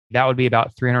that would be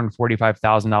about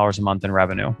 $345,000 a month in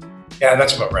revenue. Yeah,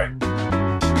 that's about right.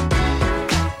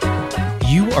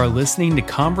 You are listening to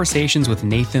Conversations with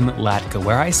Nathan Latka,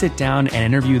 where I sit down and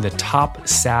interview the top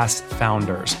SaaS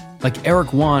founders, like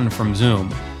Eric Yuan from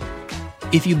Zoom.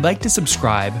 If you'd like to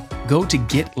subscribe, go to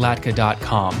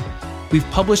getlatka.com. We've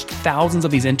published thousands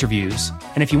of these interviews,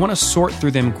 and if you want to sort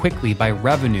through them quickly by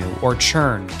revenue or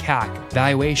churn, CAC,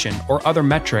 valuation, or other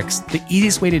metrics, the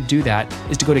easiest way to do that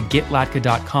is to go to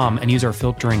getlatka.com and use our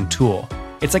filtering tool.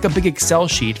 It's like a big Excel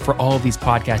sheet for all of these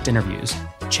podcast interviews.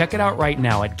 Check it out right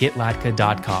now at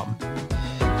getlatka.com.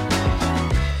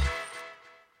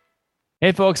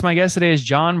 Hey folks, my guest today is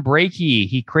John Brakey.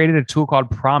 He created a tool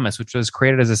called Promise, which was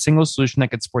created as a single solution that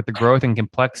could support the growth and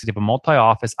complexity of a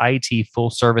multi-office IT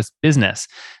full-service business.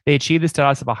 They achieved this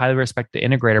status of a highly respected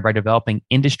integrator by developing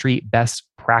industry best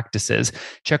practices.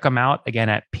 Check them out again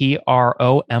at promys.com.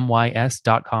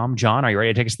 John, are you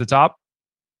ready to take us to the top?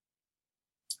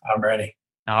 I'm ready.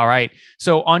 All right.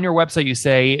 So on your website, you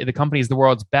say the company is the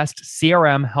world's best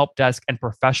CRM, help desk, and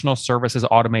professional services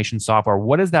automation software.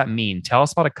 What does that mean? Tell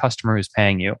us about a customer who's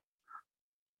paying you.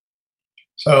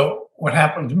 So what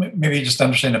happened, maybe just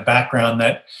understand the background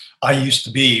that I used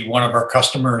to be one of our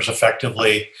customers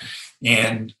effectively.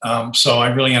 And so I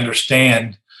really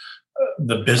understand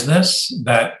the business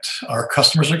that our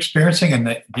customers are experiencing and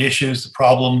the issues, the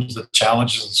problems, the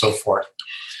challenges, and so forth.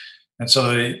 And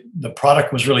so the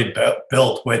product was really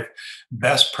built with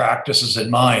best practices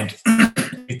in mind.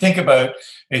 You think about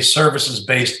a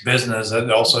services-based business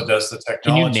that also does the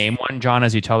technology. Can you name one, John,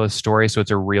 as you tell this story so it's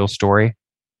a real story?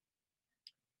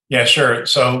 Yeah, sure.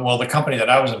 So, well, the company that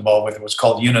I was involved with was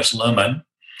called Unis Lumen,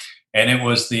 and it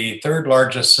was the third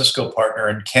largest Cisco partner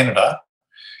in Canada.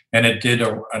 And it did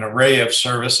an array of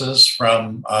services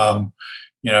from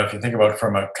if you think about it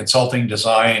from a consulting,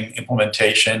 design,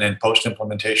 implementation, and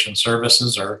post-implementation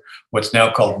services, or what's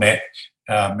now called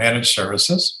managed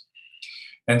services.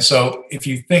 And so if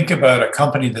you think about a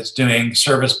company that's doing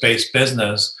service-based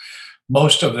business,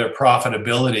 most of their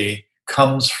profitability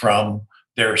comes from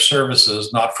their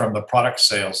services, not from the product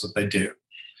sales that they do.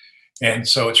 And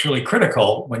so it's really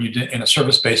critical when you do in a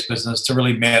service-based business to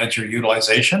really manage your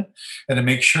utilization and to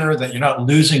make sure that you're not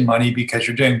losing money because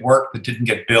you're doing work that didn't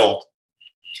get billed.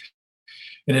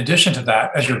 In addition to that,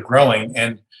 as you're growing,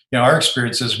 and our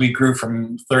experience is we grew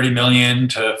from 30 million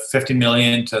to 50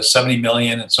 million to 70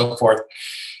 million and so forth.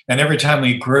 And every time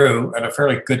we grew at a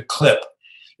fairly good clip,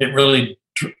 it really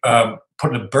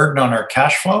put a burden on our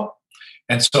cash flow.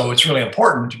 And so it's really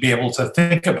important to be able to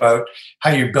think about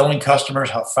how you're billing customers,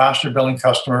 how fast you're billing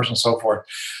customers, and so forth.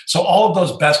 So all of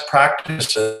those best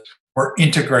practices were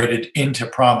integrated into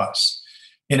Promise.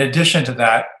 In addition to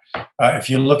that, if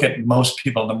you look at most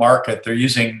people in the market, they're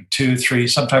using 2, 3,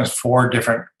 sometimes 4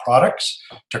 different products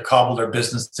to cobble their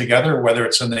business together, whether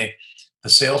it's in the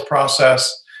sales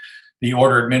process, the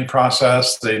order admin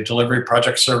process, the delivery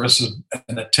project services,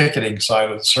 and the ticketing side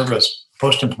of the service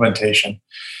post-implementation.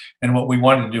 And what we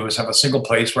wanted to do is have a single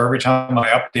place where every time I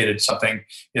updated something,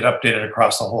 it updated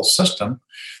across the whole system.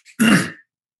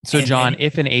 So, John,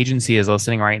 if an agency is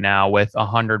listening right now with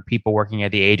 100 people working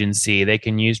at the agency, they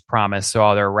can use Promise so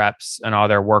all their reps and all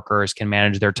their workers can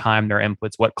manage their time, their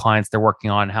inputs, what clients they're working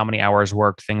on, how many hours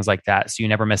worked, things like that. So you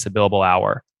never miss a billable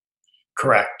hour.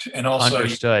 Correct. And also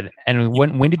understood. And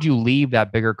when did you leave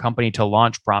that bigger company to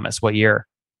launch Promise? What year?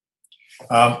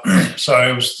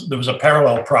 So there was a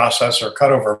parallel process or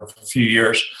cutover for a few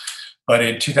years, but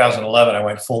in 2011 I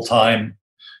went full time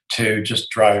to just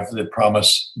drive the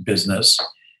Promise business.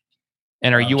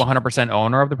 And are you 100%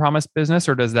 owner of the Promise business,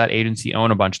 or does that agency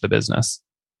own a bunch of the business?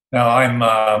 No, I'm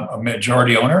a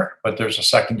majority owner, but there's a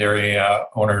secondary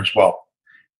owner as well.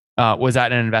 Was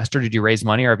that an investor? Did you raise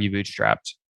money, or have you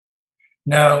bootstrapped?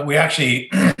 No, we actually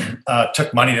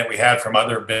took money that we had from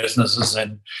other businesses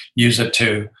and use it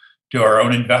to do our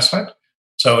own investment.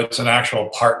 So it's an actual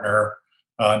partner,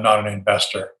 not an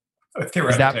investor.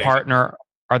 Is that partner,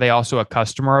 are they also a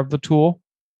customer of the tool?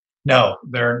 No,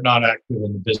 they're not active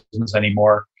in the business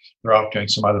anymore. They're off doing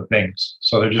some other things.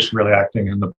 So they're just really acting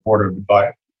in the board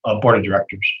of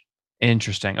directors.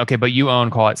 Interesting. Okay, but you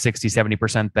own, call it 60,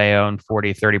 70%. They own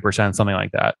 40, 30%, something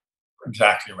like that.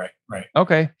 Exactly right. Right.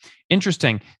 Okay.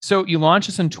 Interesting. So you launched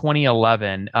this in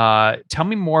 2011. Tell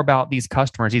me more about these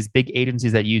customers, these big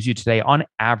agencies that use you today on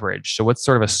average. So what's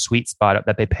sort of a sweet spot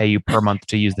that they pay you per month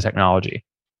to use the technology?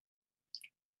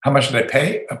 How much do they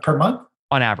pay per month?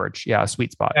 On average, yeah, a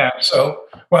sweet spot. Yeah. So,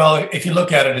 well, if you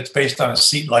look at it, it's based on a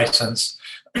seat license,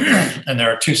 and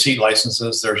there are 2 seat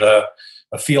licenses. There's a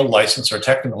field license or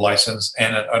technical license,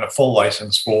 and a full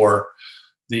license for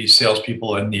the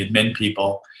salespeople and the admin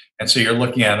people. And so you're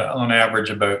looking at, on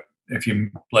average, about, if you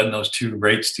blend those two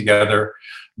rates together,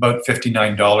 about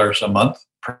 $59 a month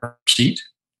per seat.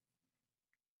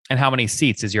 And how many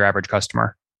seats is your average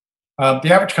customer?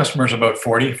 The average customer is about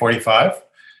 40, 45.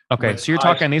 Okay. So you're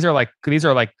talking, these are like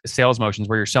sales motions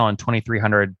where you're selling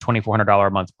 $2,300, $2,400 a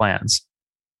month plans.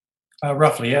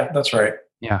 Roughly. Yeah, that's right.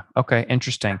 Yeah. Okay.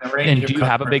 Interesting. And do you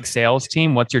have a big sales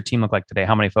team? What's your team look like today?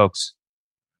 How many folks?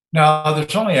 No,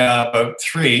 there's only about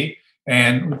 3,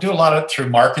 and we do a lot of it through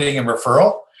marketing and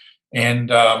referral. And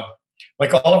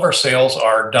like all of our sales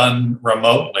are done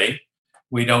remotely.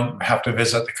 We don't have to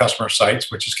visit the customer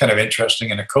sites, which is kind of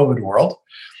interesting in a COVID world.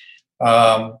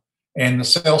 And the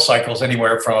sales cycle is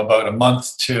anywhere from about a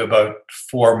month to about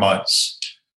 4 months,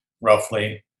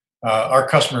 roughly. Our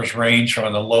customers range from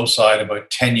on the low side about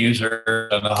 10 users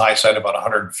and the high side about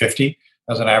 150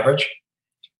 as an average.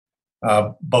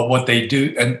 But what they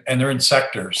do, and they're in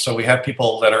sectors. So we have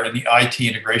people that are in the IT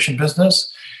integration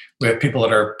business. We have people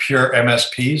that are pure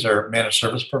MSPs or managed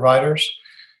service providers.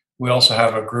 We also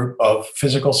have a group of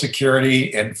physical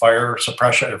security and fire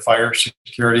suppression, fire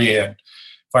security and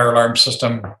fire alarm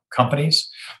system companies.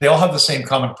 They all have the same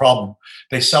common problem.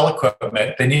 They sell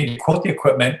equipment. They need to quote the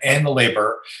equipment and the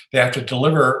labor. They have to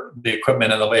deliver the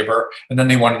equipment and the labor, and then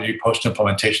they want to do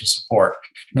post-implementation support.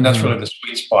 And that's really the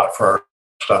sweet spot for our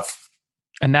stuff.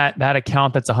 And that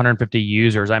account that's 150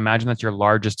 users, I imagine that's your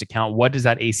largest account. What does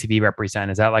that ACV represent?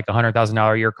 Is that like a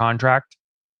 $100,000 a year contract?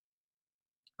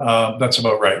 That's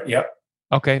about right. Yep.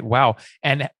 Okay. Wow.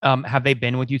 And have they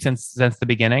been with you since the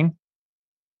beginning?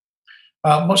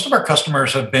 Most of our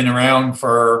customers have been around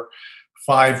for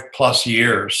 5+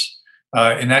 years.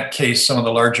 In that case, some of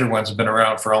the larger ones have been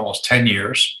around for almost 10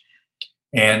 years.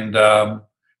 And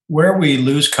where we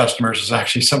lose customers is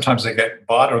actually sometimes they get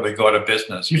bought or they go out of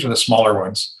business. Usually the smaller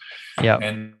ones. Yeah.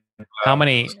 And how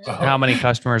many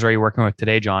customers are you working with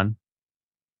today, John?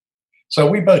 So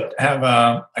we both have,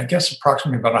 I guess,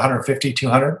 approximately about 150,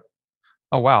 200.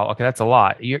 Oh, wow. Okay. That's a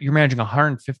lot. You're managing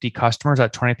 150 customers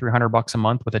at $2,300 a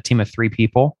month with a team of 3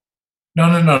 people? No.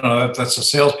 That's the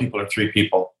salespeople are 3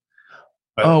 people.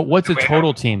 But what's the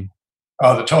total team?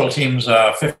 The total team's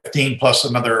 15 plus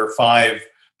another 5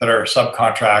 that are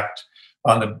subcontract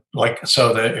on the,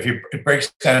 if it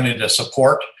breaks down into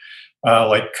support,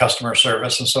 like customer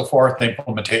service and so forth, the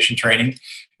implementation training,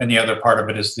 and the other part of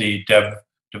it is the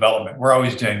development. We're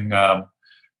always doing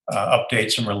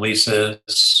updates and releases,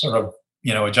 sort of,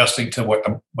 adjusting to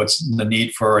what's the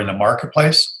need for in the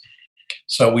marketplace.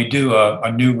 So we do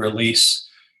a new release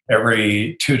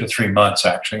every 2 to 3 months,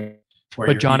 actually.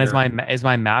 But John, is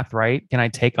my math right? Can I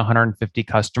take 150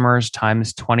 customers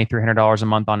times $2,300 a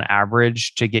month on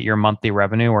average to get your monthly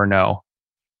revenue, or no?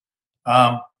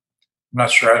 I'm not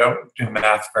sure. I don't do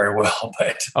math very well,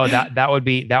 but that would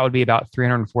be about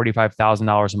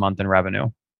 $345,000 a month in revenue.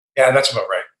 Yeah, that's about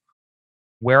right.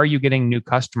 Where are you getting new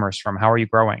customers from? How are you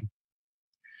growing?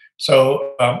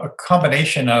 So a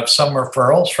combination of some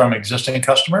referrals from existing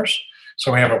customers.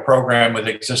 So we have a program with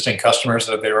existing customers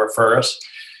that they refer us.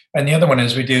 And the other one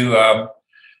is we do,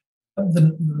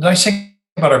 the nice thing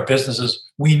about our business is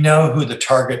we know who the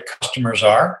target customers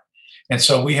are. And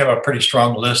so we have a pretty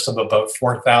strong list of about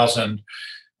 4,000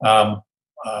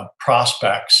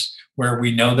 prospects where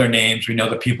we know their names, we know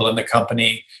the people in the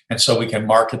company, and so we can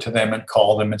market to them and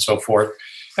call them and so forth.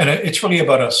 And it's really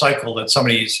about a cycle that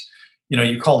somebody's,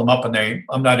 you call them up and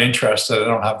I'm not interested, I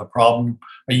don't have the problem.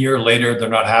 A year later, they're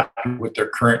not happy with their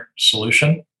current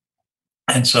solution.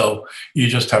 And so you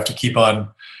just have to keep on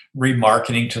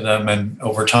remarketing to them. And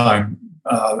over time,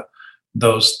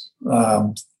 those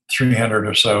 300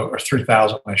 or so, or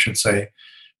 3,000, I should say,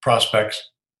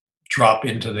 prospects drop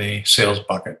into the sales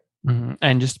bucket. Mm-hmm.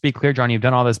 And just to be clear, John, you've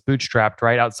done all this bootstrapped,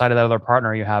 right? Outside of that other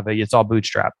partner you have, it's all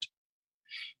bootstrapped.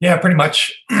 Yeah, pretty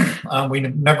much.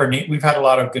 We've had a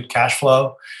lot of good cash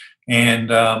flow,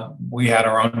 and we had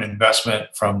our own investment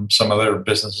from some other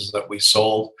businesses that we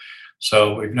sold.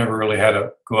 So we've never really had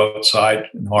to go outside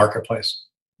in the marketplace.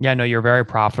 Yeah, no, you're very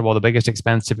profitable. The biggest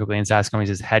expense typically in SaaS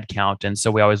companies is headcount. And so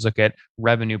we always look at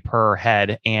revenue per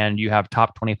head, and you have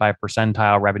top 25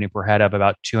 percentile revenue per head of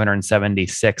about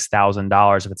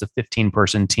 $276,000 if it's a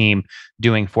 15-person team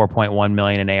doing 4.1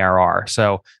 million in ARR.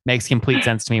 So makes complete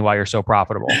sense to me why you're so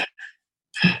profitable.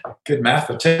 Good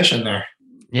mathematician there.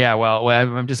 Yeah, well, I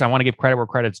want to give credit where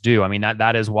credit's due. I mean,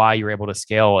 that is why you're able to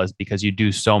scale, is because you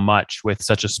do so much with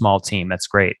such a small team. That's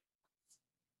great.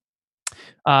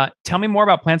 Tell me more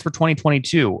about plans for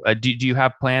 2022. Do you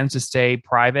have plans to stay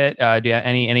private? Do you have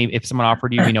any, if someone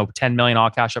offered you, $10 million all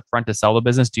cash up front to sell the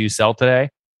business, do you sell today?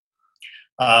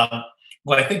 Well,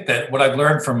 I think that what I've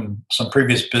learned from some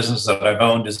previous business that I've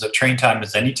owned is that train time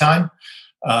is any time.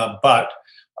 But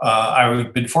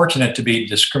I've been fortunate to be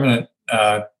discriminate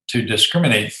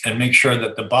and make sure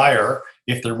that the buyer,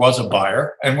 if there was a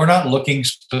buyer, and we're not looking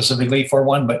specifically for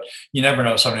one, but you never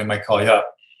know, somebody might call you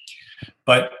up.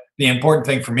 But the important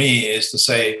thing for me is to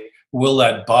say, will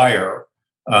that buyer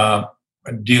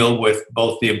deal with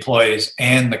both the employees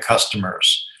and the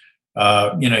customers?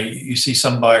 You see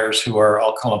some buyers who are,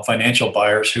 I'll call them financial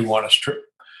buyers, who want to strip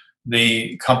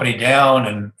the company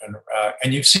down,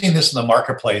 and you've seen this in the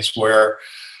marketplace where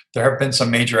there have been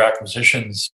some major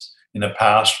acquisitions in the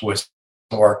past with some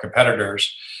of our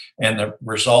competitors, and the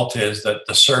result is that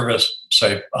the service,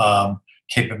 say,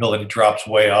 capability drops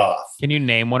way off. Can you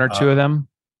name one or two of them?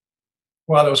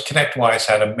 Well, it was ConnectWise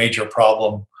had a major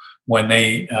problem when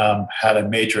they had a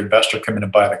major investor come in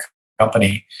and buy the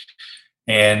company,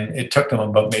 and it took them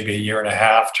about maybe a year and a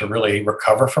half to really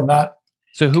recover from that.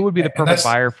 So who would be the perfect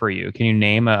buyer for you? Can you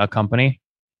name a company?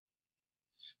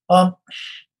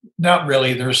 Not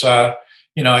really. There's I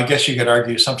guess you could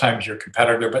argue sometimes your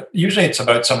competitor, but usually it's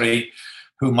about somebody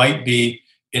who might be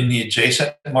in the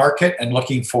adjacent market and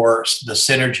looking for the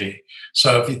synergy.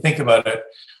 So if you think about it,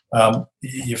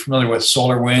 you're familiar with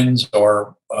SolarWinds,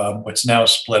 or what's now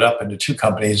split up into two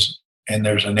companies, and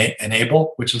there's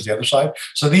Enable, which is the other side.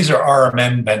 So these are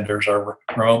RMM vendors, or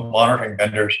remote monitoring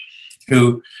vendors,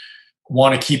 who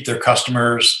want to keep their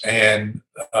customers and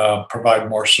provide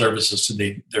more services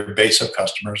to their base of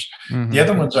customers. Mm-hmm. The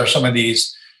other ones are some of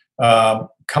these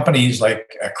companies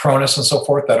like Acronis and so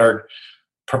forth that are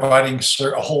providing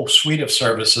a whole suite of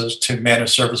services to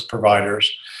managed service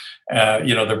providers.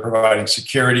 They're providing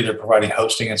security, they're providing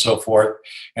hosting and so forth.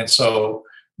 And so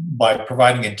by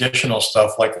providing additional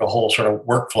stuff like the whole sort of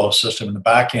workflow system in the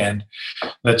back end,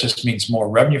 that just means more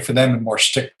revenue for them and more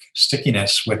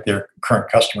stickiness with their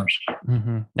current customers.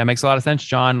 Mm-hmm. That makes a lot of sense,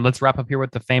 John. Let's wrap up here with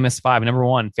the famous five. Number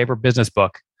one, favorite business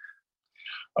book.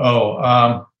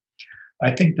 I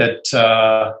think that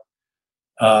I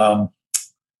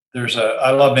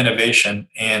love innovation,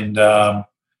 and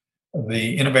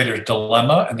The Innovator's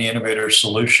Dilemma and The Innovator's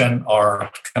Solution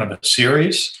are kind of a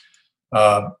series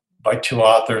by two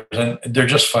authors, and they're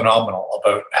just phenomenal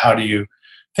about how do you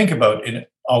think about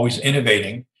always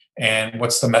innovating, and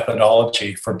what's the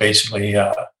methodology for basically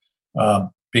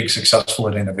being successful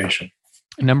at innovation.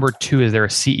 Number two, is there a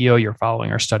CEO you're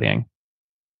following or studying?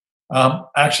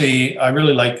 Actually, I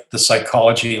really like the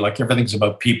psychology, like everything's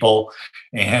about people,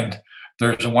 and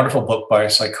there's a wonderful book by a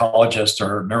psychologist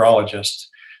or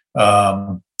neurologist.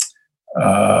 The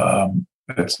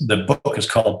book is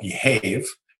called Behave,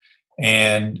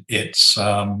 and it's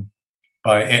by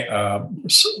R.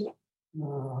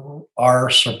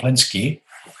 Serplinsky.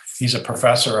 He's a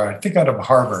professor, I think, out of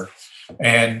Harvard,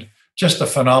 and just a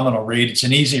phenomenal read. It's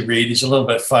an easy read. He's a little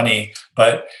bit funny,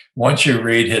 but once you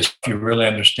read you really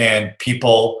understand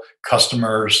people,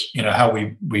 customers, how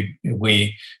we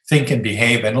think and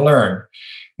behave and learn.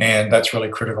 And that's really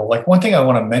critical. Like, one thing I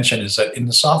want to mention is that in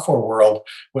the software world,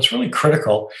 what's really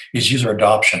critical is user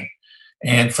adoption.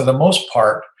 And for the most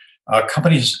part,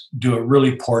 companies do a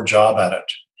really poor job at it.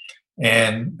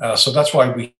 And so that's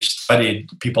why we studied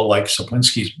people like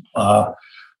Serplinsky's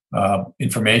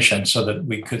information, so that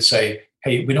we could say,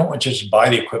 hey, we don't want you to just buy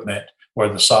the equipment or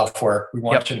the software. We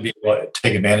want you to be able to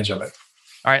take advantage of it.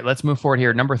 All right, let's move forward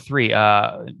here. Number three,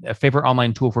 a favorite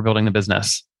online tool for building the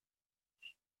business.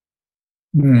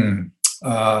 I'm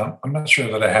not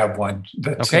sure that I have one.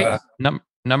 Okay.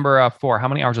 Number four, how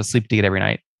many hours of sleep do you get every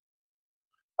night?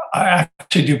 I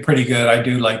actually do pretty good. I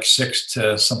do like 6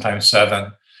 to sometimes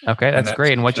 7. Okay, that's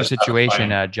great. And what's your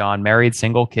situation, John? Married,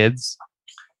 single, kids?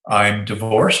 I'm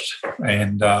divorced,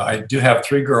 and I do have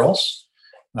 3 girls.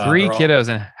 3 kiddos.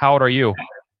 And how old are you?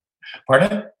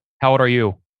 Pardon? How old are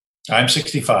you? I'm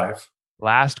 65.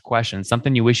 Last question.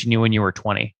 Something you wish you knew when you were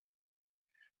 20.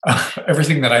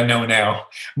 Everything that I know now.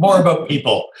 More about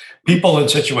people and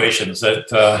situations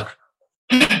that,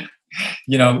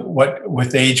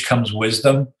 with age comes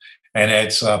wisdom. And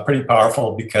it's pretty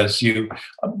powerful, because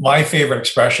my favorite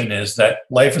expression is that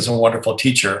life is a wonderful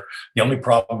teacher. The only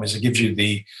problem is it gives you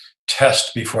the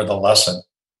test before the lesson.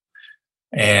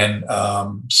 And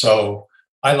so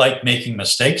I like making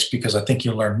mistakes, because I think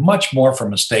you learn much more from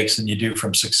mistakes than you do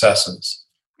from successes.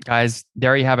 Guys,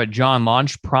 there you have it. John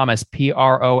launched Promise,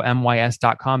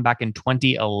 PROMYS.com back in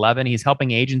 2011. He's helping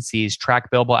agencies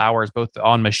track billable hours, both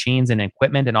on machines and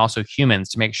equipment, and also humans,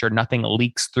 to make sure nothing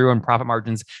leaks through and profit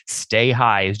margins stay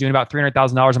high. He's doing about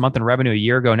 $300,000 a month in revenue a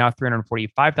year ago, now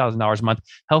 $345,000 a month.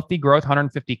 Healthy growth,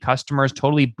 150 customers,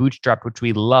 totally bootstrapped, which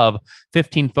we love.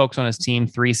 15 folks on his team,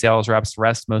 3 sales reps,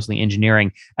 rest mostly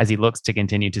engineering, as he looks to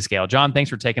continue to scale. John, thanks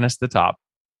for taking us to the top.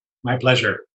 My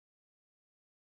pleasure.